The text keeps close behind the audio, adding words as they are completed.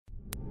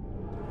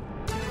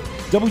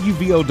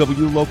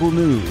WVOW Local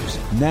News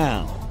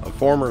now. A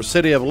former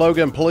City of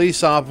Logan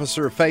police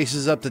officer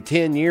faces up to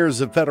 10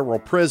 years of federal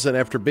prison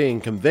after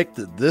being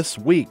convicted this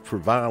week for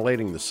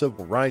violating the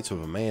civil rights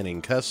of a man in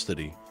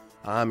custody.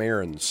 I'm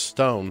Aaron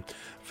Stone.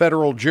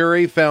 Federal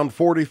jury found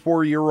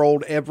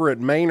 44-year-old Everett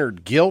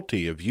Maynard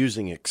guilty of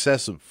using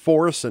excessive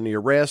force in the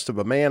arrest of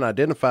a man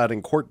identified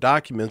in court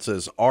documents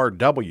as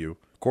R.W.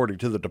 According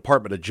to the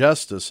Department of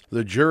Justice,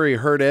 the jury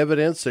heard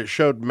evidence that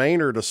showed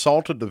Maynard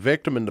assaulted the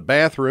victim in the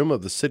bathroom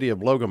of the City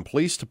of Logan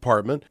Police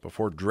Department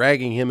before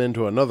dragging him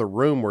into another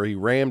room where he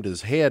rammed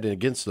his head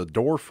against the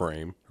door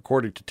frame.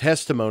 According to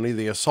testimony,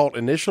 the assault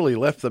initially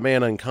left the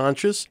man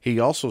unconscious. He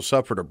also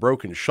suffered a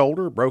broken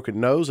shoulder, broken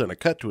nose, and a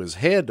cut to his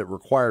head that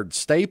required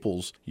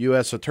staples.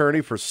 U.S.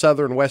 Attorney for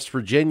Southern West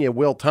Virginia,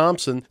 Will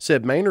Thompson,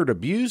 said Maynard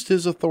abused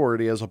his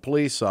authority as a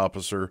police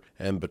officer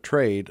and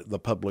betrayed the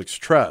public's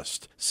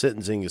trust.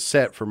 Sentencing is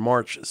set for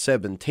March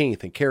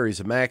 17th and carries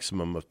a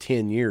maximum of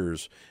 10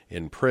 years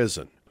in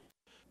prison.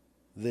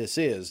 This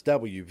is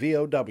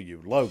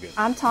WVOW Logan.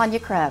 I'm Tanya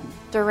Crum,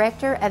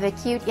 Director of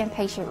Acute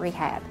Inpatient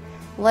Rehab.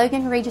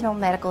 Logan Regional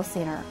Medical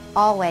Center,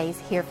 always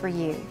here for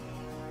you.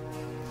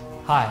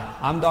 Hi,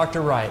 I'm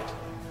Dr. Wright,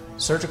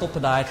 surgical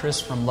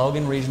podiatrist from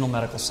Logan Regional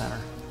Medical Center,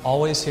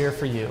 always here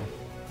for you.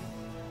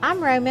 I'm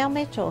Romel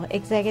Mitchell,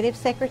 Executive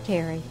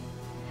Secretary,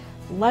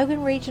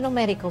 Logan Regional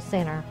Medical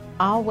Center,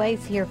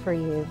 always here for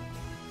you.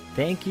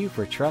 Thank you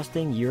for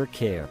trusting your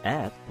care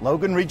at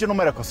Logan Regional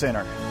Medical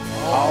Center,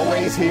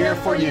 always here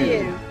for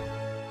you.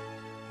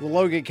 The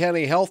Logan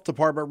County Health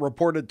Department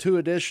reported 2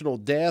 additional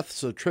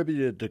deaths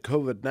attributed to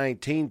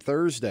COVID-19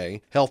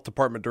 Thursday. Health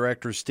Department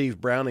Director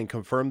Steve Browning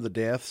confirmed the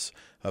deaths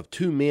of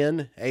 2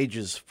 men,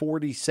 ages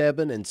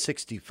 47 and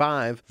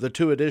 65. The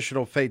 2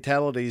 additional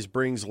fatalities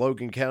brings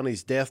Logan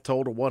County's death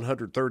toll to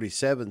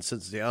 137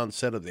 since the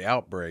onset of the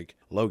outbreak.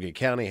 Logan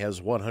County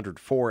has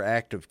 104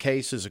 active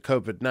cases of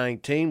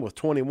COVID-19, with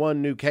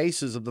 21 new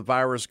cases of the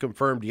virus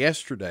confirmed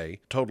yesterday.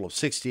 A total of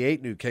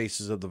 68 new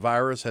cases of the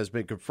virus has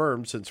been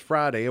confirmed since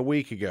Friday a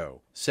week ago.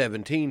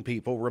 17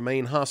 people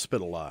remain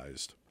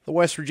hospitalized. The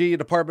West Virginia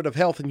Department of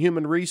Health and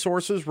Human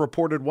Resources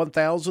reported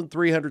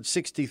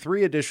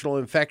 1,363 additional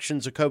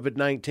infections of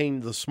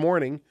COVID-19 this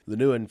morning. The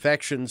new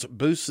infections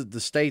boosted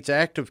the state's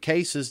active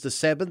cases to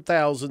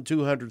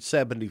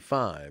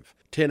 7,275.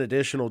 10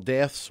 additional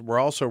deaths were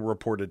also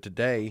reported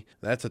today.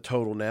 That's a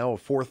total now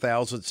of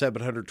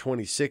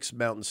 4,726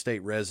 Mountain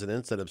State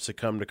residents that have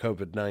succumbed to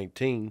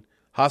COVID-19.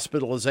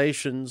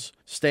 Hospitalizations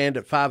stand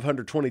at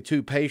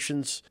 522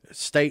 patients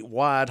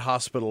statewide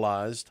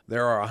hospitalized.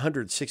 There are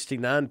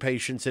 169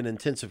 patients in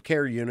intensive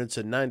care units,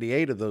 and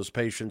 98 of those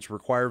patients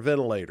require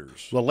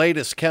ventilators. The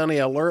latest county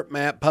alert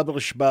map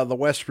published by the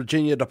West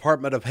Virginia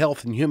Department of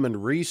Health and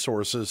Human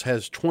Resources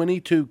has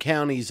 22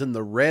 counties in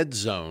the red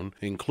zone,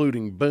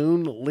 including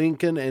Boone,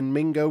 Lincoln, and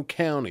Mingo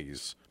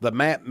counties. The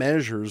map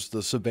measures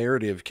the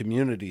severity of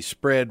community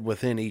spread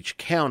within each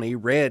county.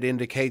 Red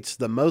indicates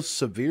the most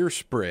severe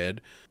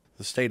spread.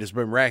 The state has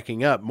been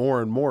racking up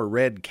more and more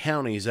red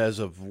counties as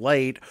of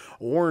late.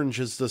 Orange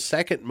is the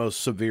second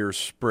most severe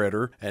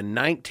spreader, and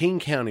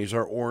 19 counties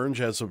are orange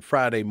as of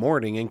Friday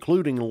morning,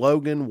 including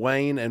Logan,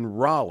 Wayne, and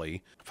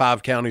Raleigh.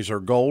 5 counties are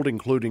gold,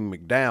 including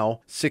McDowell.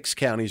 6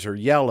 counties are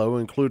yellow,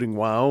 including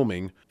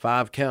Wyoming.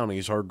 5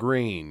 counties are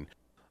green.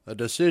 A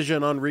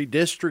decision on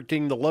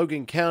redistricting the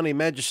Logan County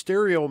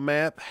magisterial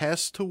map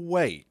has to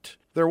wait.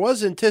 There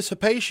was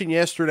anticipation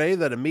yesterday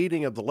that a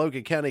meeting of the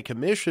Logan County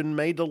Commission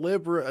may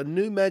deliver a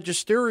new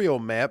magisterial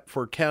map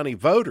for county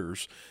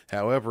voters.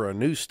 However, a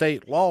new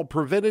state law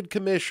prevented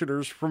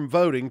commissioners from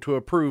voting to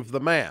approve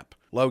the map.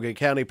 Logan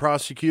County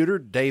Prosecutor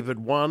David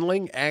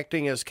Wanling,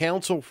 acting as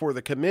counsel for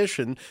the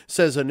commission,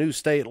 says a new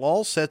state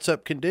law sets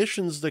up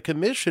conditions the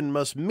commission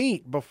must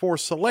meet before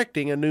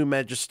selecting a new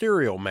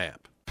magisterial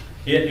map.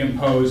 It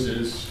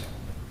imposes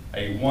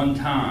a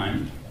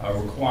one-time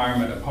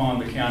requirement upon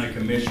the county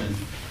commission,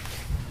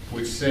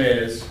 which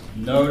says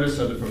notice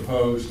of the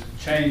proposed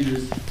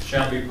changes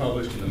shall be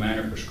published in the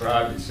manner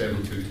prescribed in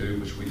 722,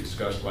 which we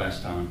discussed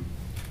last time,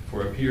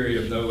 for a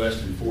period of no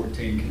less than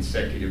 14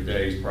 consecutive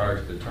days prior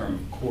to the term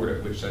of court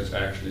at which such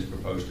action is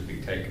proposed to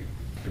be taken.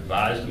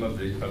 Advised them of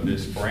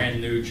this brand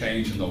new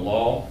change in the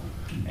law,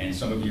 and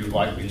some of you have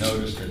likely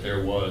noticed that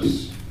there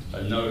was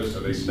a notice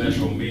of a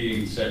special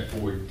meeting set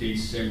for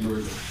December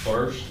the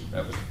 1st.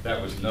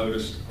 That was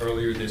noticed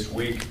earlier this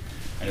week.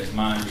 And it's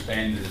my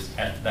understanding that it's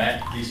at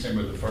that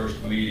December the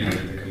 1st meeting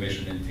that the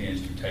commission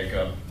intends to take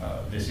up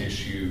this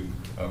issue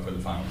for the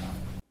final time.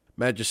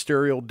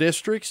 Magisterial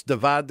districts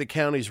divide the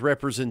county's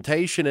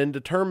representation and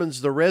determines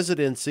the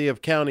residency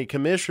of county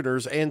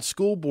commissioners and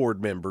school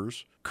board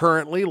members.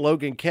 Currently,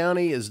 Logan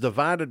County is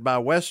divided by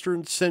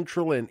western,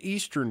 central, and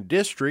eastern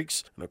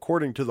districts, and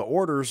according to the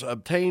orders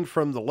obtained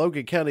from the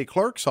Logan County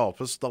Clerk's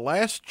Office, the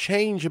last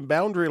change in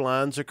boundary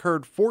lines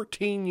occurred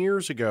 14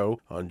 years ago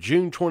on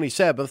June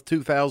 27,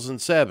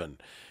 2007.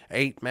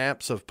 8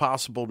 maps of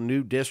possible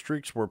new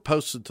districts were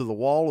posted to the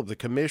wall of the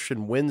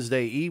commission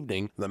Wednesday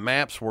evening. The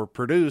maps were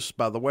produced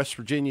by the West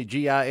Virginia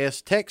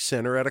GIS Tech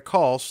Center at a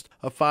cost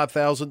of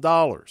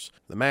 $5,000.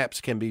 The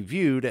maps can be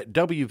viewed at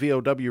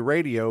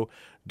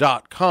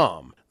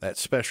WVOWradio.com. That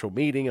special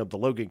meeting of the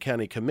Logan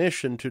County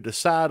Commission to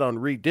decide on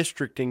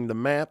redistricting the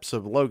maps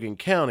of Logan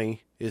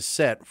County is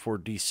set for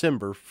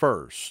December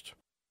 1st.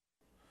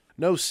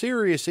 No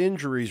serious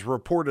injuries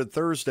reported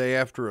Thursday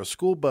after a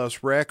school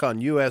bus wreck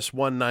on US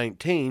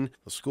 119.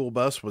 The school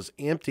bus was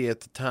empty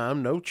at the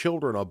time, no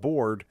children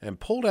aboard, and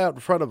pulled out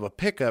in front of a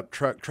pickup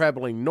truck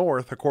traveling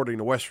north, according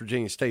to West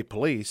Virginia State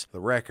Police.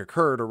 The wreck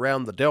occurred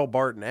around the Del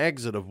Barton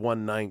exit of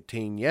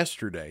 119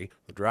 yesterday.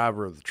 The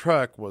driver of the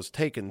truck was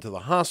taken to the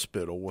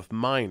hospital with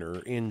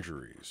minor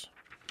injuries.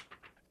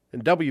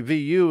 And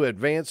WVU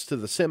advanced to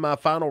the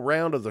semifinal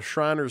round of the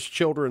Shriners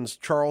Children's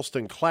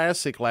Charleston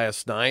Classic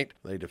last night.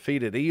 They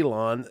defeated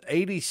Elon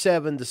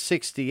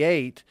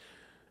 87-68.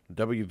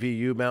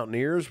 WVU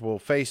Mountaineers will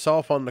face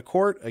off on the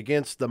court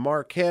against the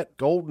Marquette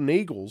Golden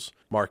Eagles.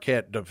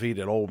 Marquette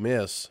defeated Ole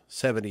Miss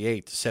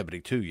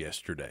 78-72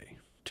 yesterday.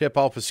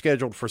 Tip-off is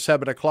scheduled for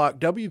 7 o'clock.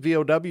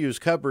 WVOW's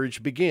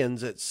coverage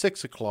begins at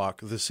 6 o'clock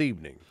this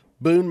evening.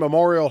 Boone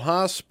Memorial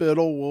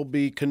Hospital will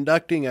be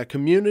conducting a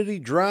community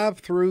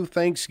drive-through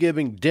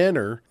Thanksgiving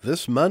dinner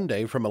this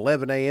Monday from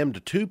 11 a.m.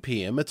 to 2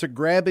 p.m. It's a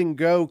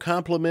grab-and-go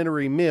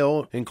complimentary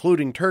meal,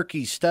 including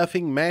turkey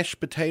stuffing, mashed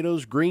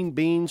potatoes, green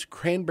beans,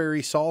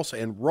 cranberry sauce,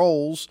 and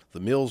rolls. The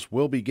meals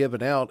will be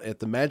given out at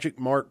the Magic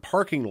Mart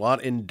parking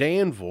lot in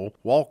Danville.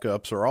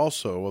 Walk-ups are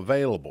also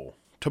available.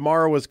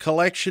 Tomorrow is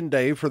collection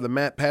day for the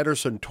Matt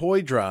Patterson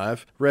Toy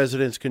Drive.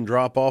 Residents can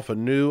drop off a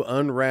new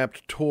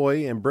unwrapped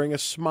toy and bring a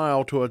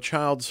smile to a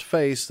child's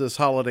face this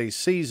holiday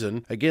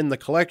season. Again, the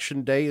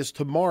collection day is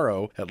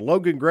tomorrow at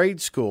Logan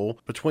Grade School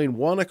between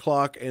 1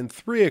 o'clock and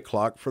 3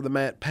 o'clock for the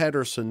Matt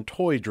Patterson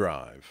Toy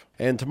Drive.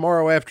 And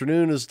tomorrow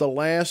afternoon is the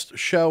last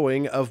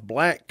showing of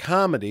Black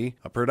Comedy,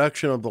 a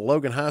production of the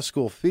Logan High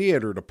School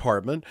Theater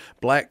Department.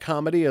 Black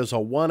Comedy is a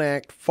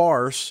one-act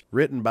farce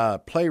written by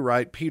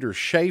playwright Peter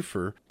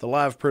Schaefer. The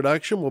live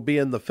production will be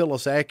in the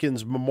Phyllis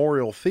Atkins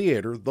Memorial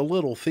Theater, the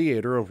Little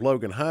Theater of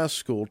Logan High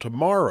School,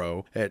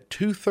 tomorrow at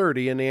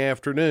 2:30 in the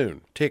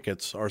afternoon.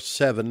 Tickets are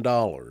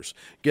 $7.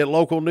 Get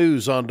local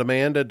news on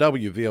demand at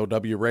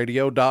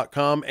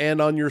WVOWradio.com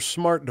and on your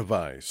smart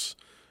device.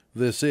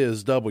 This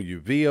is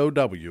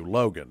WVOW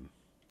Logan.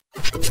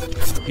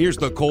 Here's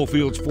the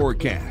Coalfields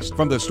forecast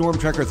from the Storm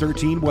Tracker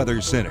 13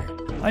 Weather Center.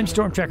 I'm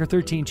Storm Tracker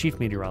 13 Chief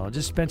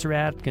Meteorologist Spencer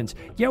Atkins.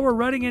 Yeah, we're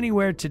running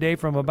anywhere today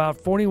from about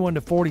 41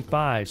 to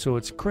 45, so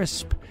it's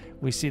crisp.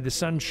 We see the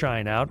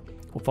sunshine out.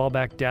 We'll fall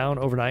back down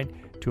overnight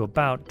to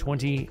about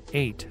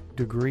 28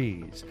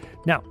 degrees.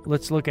 Now,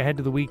 let's look ahead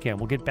to the weekend.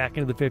 We'll get back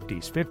into the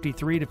 50s,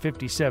 53 to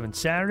 57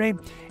 Saturday,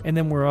 and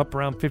then we're up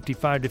around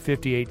 55 to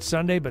 58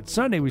 Sunday. But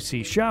Sunday we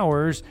see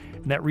showers,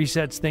 and that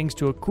resets things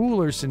to a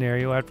cooler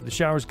scenario after the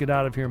showers get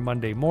out of here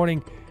Monday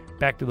morning,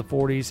 back to the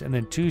 40s, and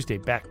then Tuesday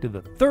back to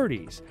the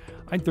 30s.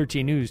 I'm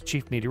 13 News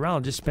Chief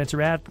Meteorologist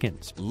Spencer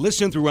Atkins.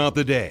 Listen throughout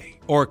the day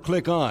or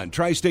click on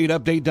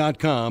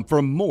tristateupdate.com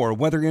for more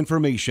weather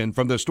information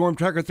from the Storm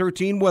Tracker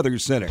 13 Weather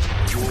Center.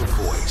 Your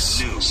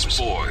voice, news,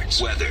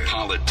 sports, weather,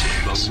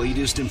 politics, the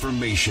latest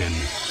information.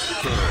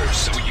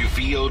 First,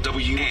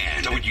 WVOW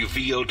and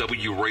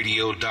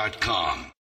WVOWradio.com.